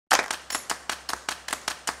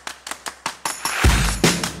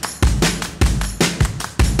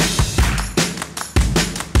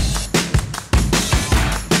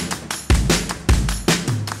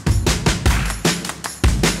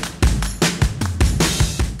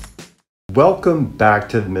Welcome back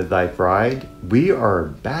to the Midlife Ride. We are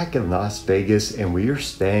back in Las Vegas and we are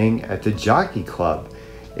staying at the Jockey Club.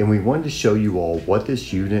 And we wanted to show you all what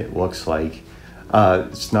this unit looks like.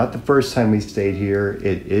 It's not the first time we stayed here.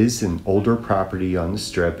 It is an older property on the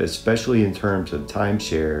Strip, especially in terms of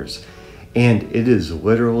timeshares. And it is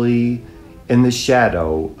literally in the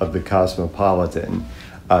shadow of the Cosmopolitan.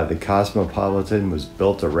 The Cosmopolitan was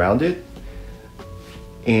built around it.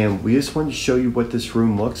 And we just wanted to show you what this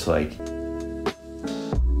room looks like.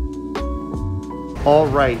 All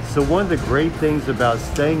right, so one of the great things about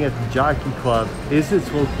staying at the Jockey Club is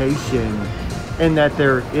its location and that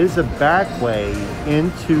there is a back way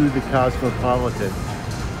into the Cosmopolitan,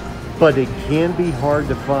 but it can be hard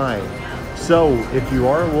to find. So if you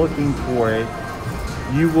are looking for it,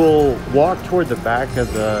 you will walk toward the back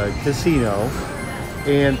of the casino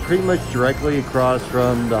and pretty much directly across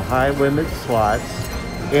from the high limit slots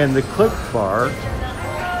and the click bar,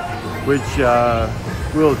 which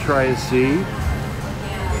we'll try to see.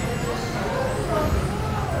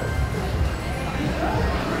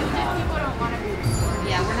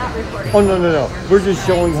 Oh, no. We're just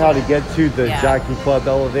showing how to get to the Jockey Club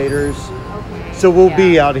elevators. So we'll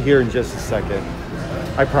be out of here in just a second.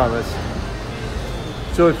 I promise.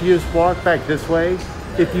 So if you just walk back this way,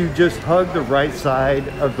 if you just hug the right side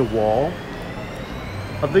of the wall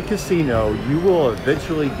of the casino, you will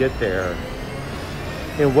eventually get there.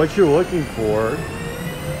 And what you're looking for,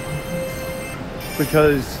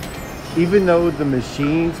 because even though the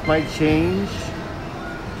machines might change,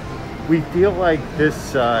 we feel like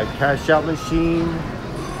this cash out machine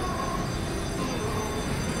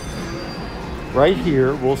right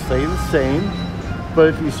here will stay the same. But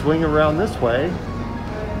if you swing around this way,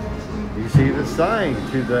 you see the sign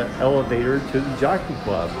to the elevator to the Jockey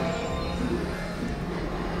Club.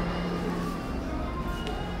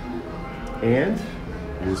 And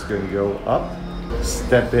you're just going to go up,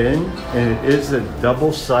 step in, and it is a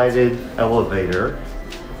double-sided elevator.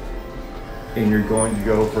 And you're going to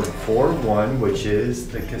go from floor 1, which is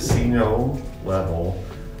the casino level,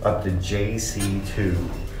 up to JC2,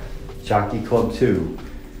 Jockey Club 2.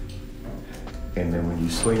 And then when you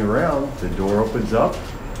swing around, the door opens up,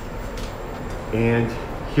 and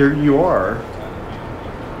here you are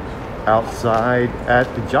outside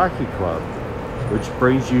at the Jockey Club, which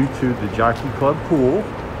brings you to the Jockey Club pool.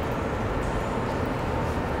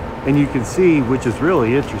 And you can see, which is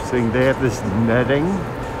really interesting, they have this netting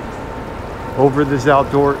over this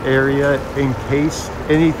outdoor area in case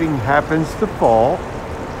anything happens to fall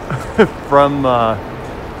from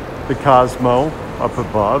the Cosmo up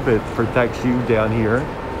above. It protects you down here.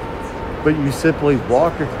 But you simply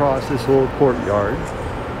walk across this little courtyard.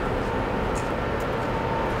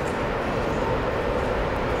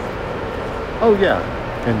 Oh yeah,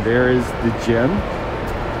 and there is the gym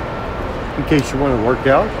in case you want to work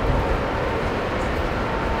out.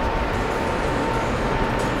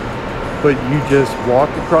 But you just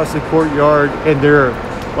walk across the courtyard, and there,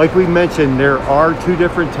 like we mentioned, there are 2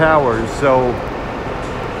 different towers. So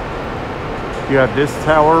you have this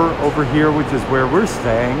tower over here, which is where we're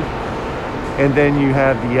staying, and then you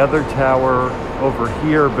have the other tower over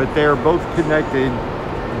here, but they're both connected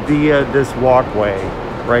via this walkway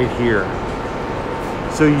right here.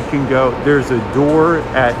 So you can go, there's a door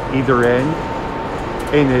at either end,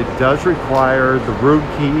 and it does require the room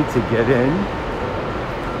key to get in.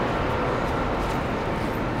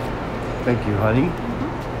 Thank you, honey.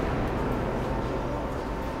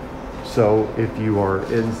 So if you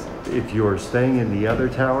are staying in the other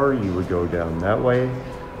tower, you would go down that way,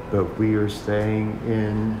 but we are staying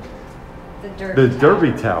in the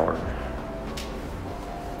Derby Tower.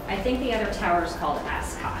 I think the other tower is called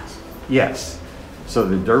Ascot. Yes. So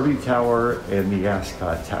the Derby Tower and the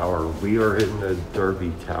Ascot Tower. We are in the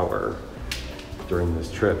Derby Tower during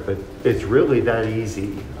this trip, but it's really that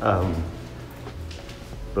easy.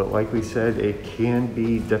 But like we said, it can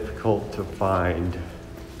be difficult to find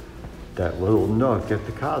that little nook at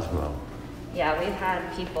the Cosmo. Yeah, we've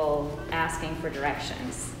had people asking for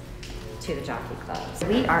directions to the Jockey Club.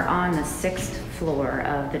 We are on the 6th floor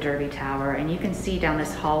of the Derby Tower, and you can see down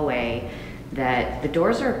this hallway that the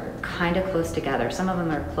doors are kind of close together. Some of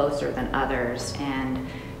them are closer than others, and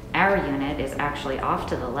our unit is actually off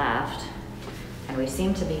to the left, and we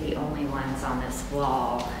seem to be the only ones on this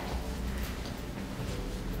wall.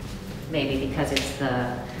 Maybe because it's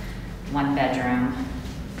the 1 bedroom.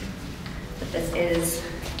 But this is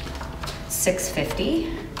 650,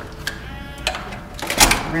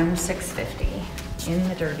 room 650 in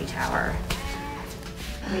the Derby Tower.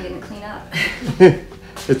 We didn't clean up.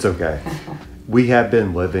 It's okay. We have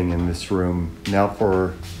been living in this room now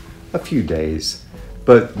for a few days,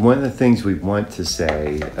 But one of the things we want to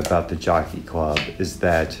say about the Jockey Club is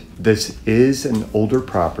that this is an older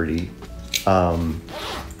property.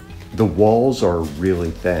 The walls are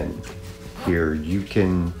really thin here. You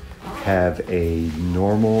can have a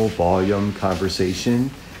normal volume conversation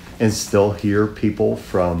and still hear people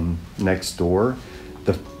from next door.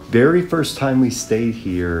 The very first time we stayed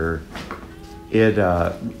here,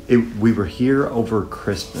 we were here over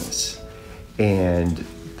Christmas, and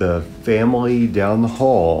the family down the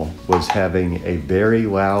hall was having a very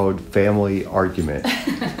loud family argument.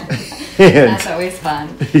 That's always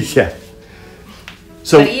fun. Yeah.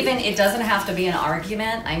 So, but even, it doesn't have to be an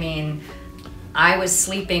argument. I mean, I was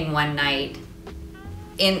sleeping one night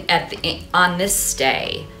on this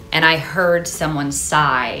stay, and I heard someone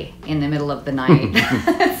sigh in the middle of the night.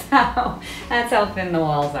 That's how thin the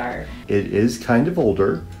walls are. It is kind of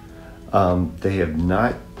older. They have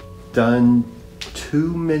not done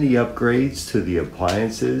too many upgrades to the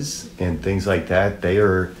appliances and things like that. They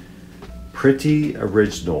are pretty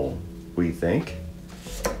original, we think.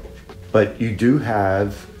 But you do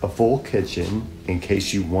have a full kitchen in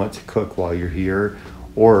case you want to cook while you're here,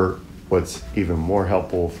 or what's even more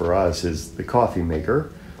helpful for us is the coffee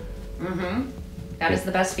maker. Mm-hmm. That is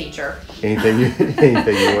the best feature. Anything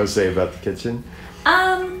you want to say about the kitchen?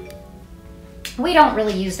 We don't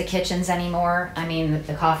really use the kitchens anymore. I mean,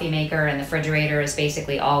 the coffee maker and the refrigerator is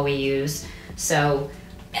basically all we use. So,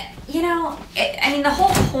 you know, I mean, the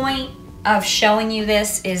whole point of showing you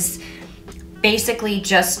this is basically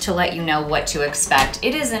just to let you know what to expect.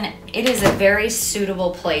 It is a very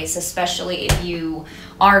suitable place, especially if you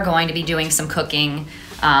are going to be doing some cooking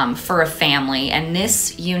for a family. And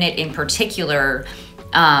this unit in particular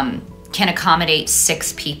can accommodate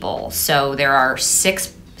 6 people. So there are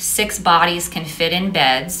six bodies can fit in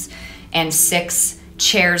beds, and 6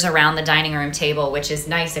 chairs around the dining room table, which is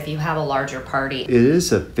nice if you have a larger party. It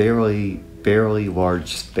is a fairly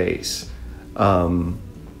large space.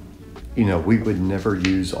 You know, we would never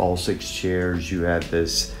use all 6 chairs. You have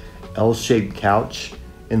this L-shaped couch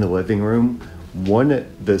in the living room.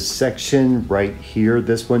 The section right here,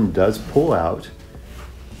 this one does pull out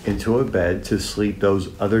into a bed to sleep those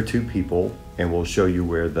other 2 people, and we'll show you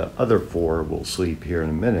where the other 4 will sleep here in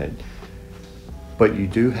a minute. But you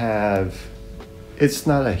do have, it's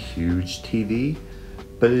not a huge TV,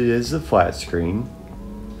 but it is a flat screen,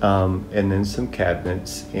 and then some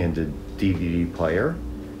cabinets and a DVD player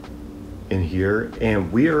in here.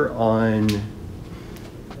 And we are on,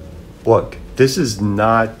 look, this is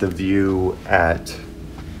not the view at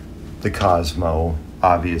the Cosmo,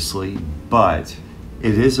 obviously, but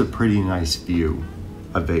it is a pretty nice view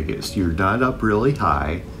of Vegas. You're not up really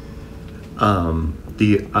high.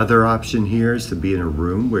 The other option here is to be in a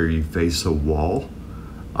room where you face a wall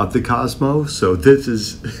of the Cosmo. So this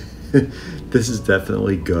is this is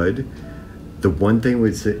definitely good. The one thing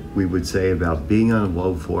we would say about being on a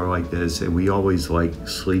low floor like this, and we always like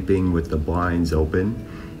sleeping with the blinds open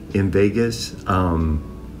in Vegas,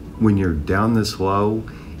 when you're down this low,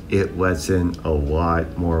 it lets in a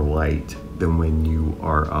lot more light than when you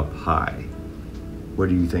are up high. What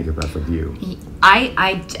do you think about the view?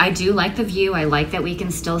 I do like the view. I like that we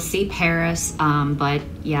can still see Paris. But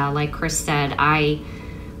yeah, like Chris said, I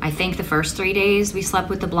think the first 3 days we slept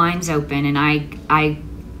with the blinds open, and I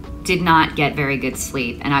did not get very good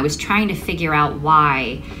sleep. And I was trying to figure out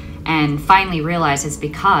why, and finally realized it's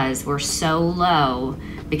because we're so low,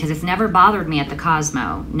 because it's never bothered me at the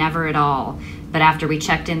Cosmo, never at all. But after we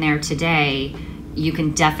checked in there today, you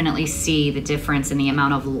can definitely see the difference in the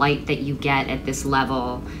amount of light that you get at this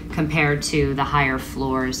level compared to the higher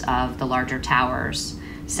floors of the larger towers.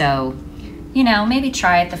 So, you know, maybe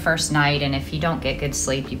try it the first night, and if you don't get good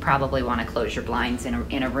sleep, you probably want to close your blinds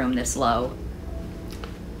in a room this low.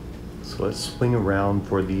 So let's swing around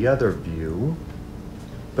for the other view.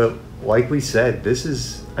 But like we said, this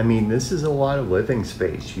is a lot of living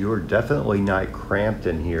space. You are definitely not cramped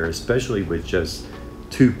in here, especially with just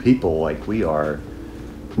 2 people like we are.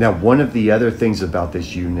 Now, one of the other things about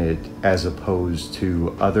this unit, as opposed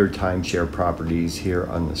to other timeshare properties here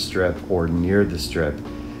on the Strip or near the Strip,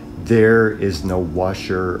 there is no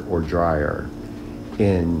washer or dryer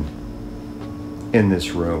in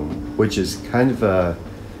this room, which is kind of a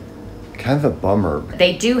bummer.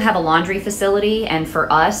 They do have a laundry facility, and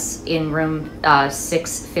for us in room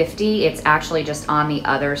 650, it's actually just on the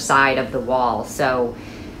other side of the wall. So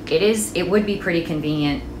it would be pretty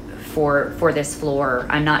convenient for this floor.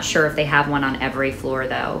 I'm not sure if they have one on every floor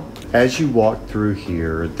though. As you walk through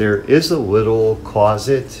here, there is a little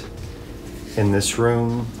closet in this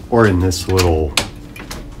room, or in this little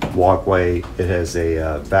walkway. It has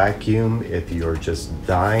a vacuum if you're just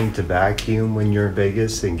dying to vacuum when you're in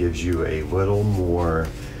Vegas, and gives you a little more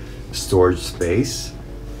storage space.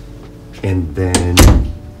 And then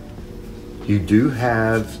you do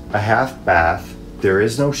have a half bath. There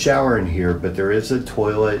is no shower in here, but there is a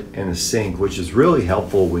toilet and a sink, which is really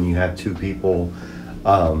helpful when you have two people,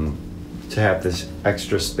 to have this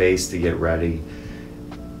extra space to get ready.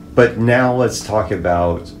 But now let's talk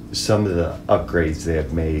about some of the upgrades they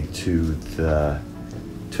have made to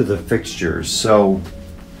the fixtures. So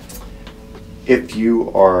if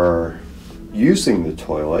you are using the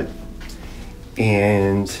toilet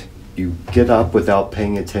and you get up without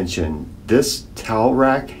paying attention, this towel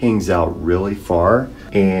rack hangs out really far,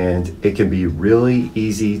 and it can be really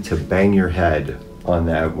easy to bang your head on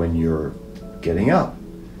that when you're getting up.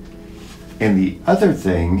 And the other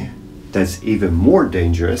thing that's even more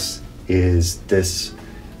dangerous is this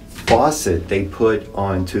faucet they put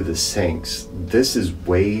onto the sinks. This is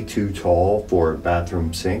way too tall for a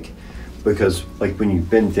bathroom sink, because like when you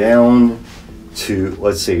bend down to,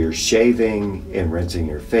 let's say you're shaving and rinsing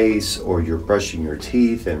your face, or you're brushing your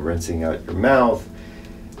teeth and rinsing out your mouth,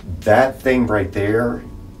 that thing right there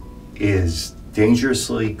is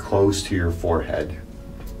dangerously close to your forehead.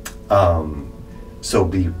 So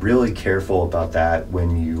be really careful about that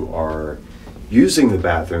when you are using the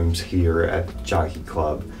bathrooms here at Jockey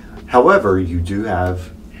Club. However, you do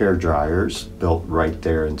have hair dryers built right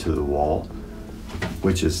there into the wall,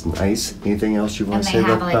 which is nice. Anything else you want to say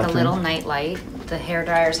about the bathroom? And they have like a little night light. The hair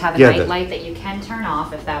dryers have a night light that you can turn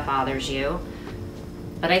off if that bothers you.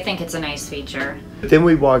 But I think it's a nice feature. Then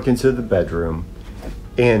we walk into the bedroom,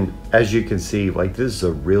 and as you can see, like, this is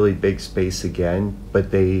a really big space again,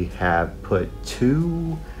 but they have put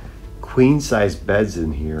 2 queen-size beds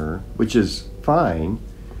in here, which is fine,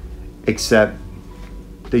 except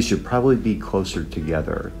they should probably be closer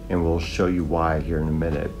together, and we'll show you why here in a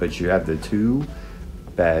minute. But you have the 2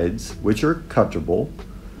 beds, which are comfortable,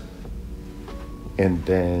 and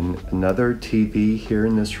then another TV here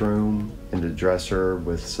in this room, and a dresser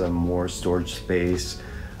with some more storage space,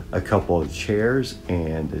 a couple of chairs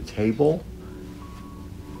and a table.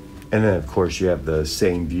 And then of course you have the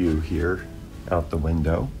same view here out the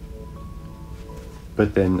window.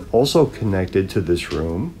 But then also connected to this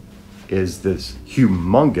room is this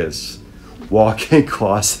humongous walk-in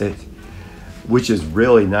closet, which is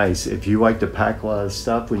really nice. If you like to pack a lot of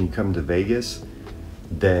stuff when you come to Vegas,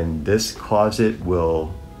 then this closet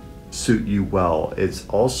will suit you well. It's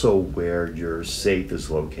also where your safe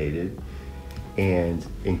is located. And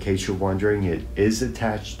in case you're wondering, it is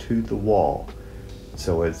attached to the wall.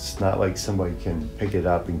 So it's not like somebody can pick it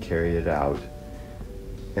up and carry it out.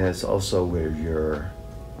 And it's also where your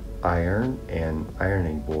iron and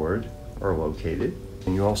ironing board are located.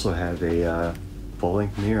 And you also have a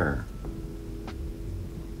full-length mirror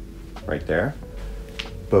right there.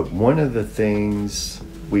 But one of the things,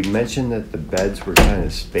 we mentioned that the beds were kind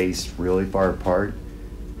of spaced really far apart.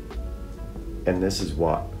 And this is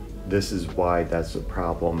why that's a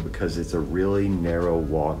problem, because it's a really narrow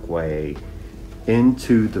walkway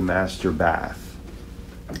into the master bath.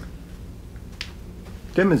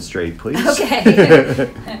 Demonstrate, please. Okay.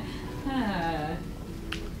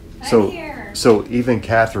 So even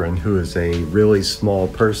Catherine, who is a really small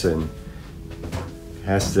person,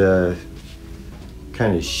 has to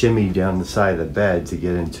kind of shimmy down the side of the bed to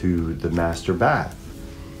get into the master bath.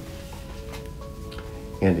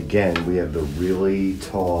 And again, we have the really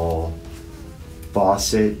tall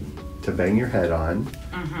faucet to bang your head on.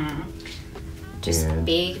 Mm-hmm. Just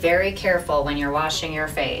be very careful when you're washing your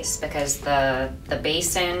face, because the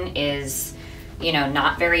basin is, you know,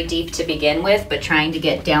 not very deep to begin with, but trying to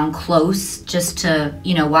get down close just to,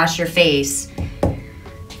 you know, wash your face.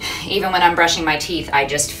 Even when I'm brushing my teeth, I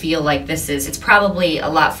just feel like it's probably a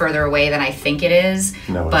lot further away than I think it is.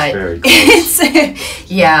 No, but it's very close.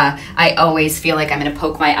 Yeah, I always feel like I'm gonna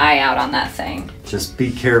poke my eye out on that thing. Just be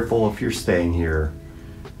careful if you're staying here.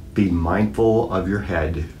 Be mindful of your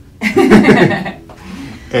head.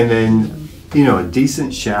 And then, you know, a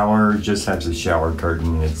decent shower just has a shower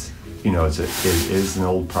curtain. It's, you know, it is an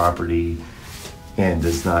old property and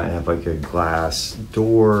does not have like a glass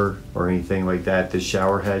door or anything like that. The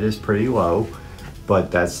shower head is pretty low,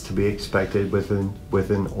 but that's to be expected with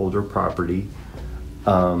an older property.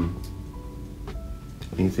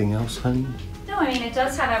 Anything else, honey? No, I mean, it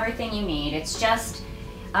does have everything you need. It's just,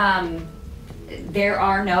 there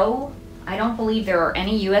are no, I don't believe there are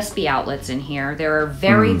any USB outlets in here. There are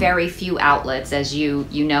very, very few outlets, as you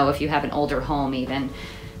know, if you have an older home even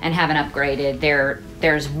and haven't upgraded.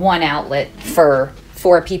 There's one outlet for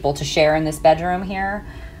 4 people to share in this bedroom here.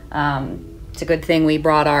 It's a good thing we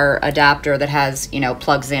brought our adapter that has, you know,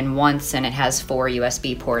 plugs in once and it has 4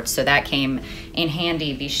 USB ports. So that came in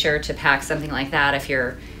handy. Be sure to pack something like that if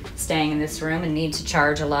you're staying in this room and need to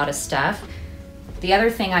charge a lot of stuff. The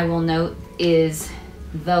other thing I will note is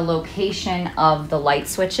the location of the light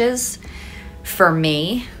switches for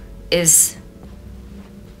me is,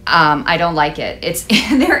 I don't like it.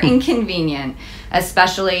 They're inconvenient,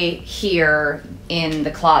 especially here in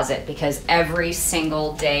the closet, because every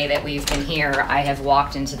single day that we've been here, I have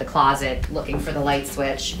walked into the closet looking for the light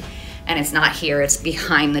switch and it's not here, it's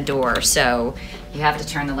behind the door. So you have to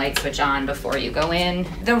turn the light switch on before you go in.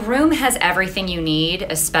 The room has everything you need,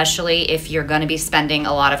 especially if you're gonna be spending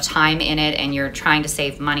a lot of time in it and you're trying to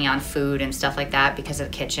save money on food and stuff like that because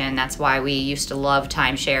of the kitchen. That's why we used to love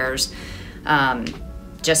timeshares,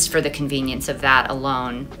 just for the convenience of that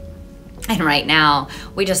alone. And right now,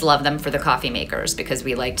 we just love them for the coffee makers because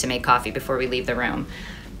we like to make coffee before we leave the room.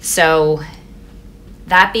 So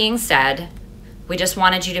that being said, we just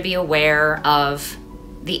wanted you to be aware of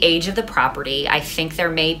the age of the property. I think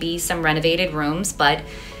there may be some renovated rooms, but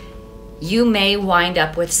you may wind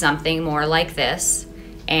up with something more like this.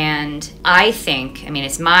 And I think, I mean,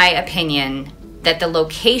 it's my opinion that the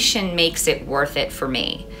location makes it worth it for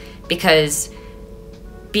me, because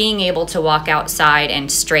being able to walk outside and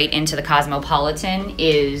straight into the Cosmopolitan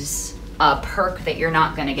is a perk that you're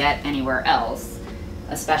not going to get anywhere else,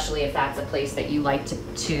 especially if that's a place that you like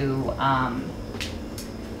to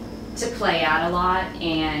play at a lot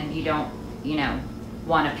and you don't, you know,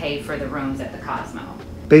 want to pay for the rooms at the Cosmo.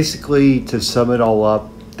 Basically, to sum it all up,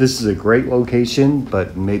 this is a great location,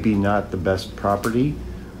 but maybe not the best property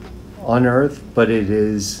on earth, but it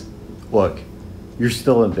is, look, you're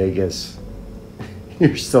still in Vegas.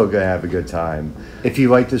 You're still gonna have a good time. If you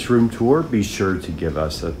like this room tour, be sure to give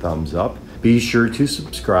us a thumbs up. Be sure to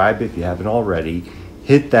subscribe if you haven't already.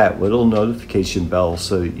 Hit that little notification bell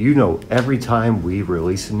so that you know every time we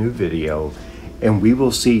release a new video. And we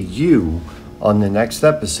will see you on the next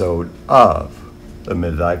episode of the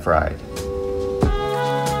Midlife Ride.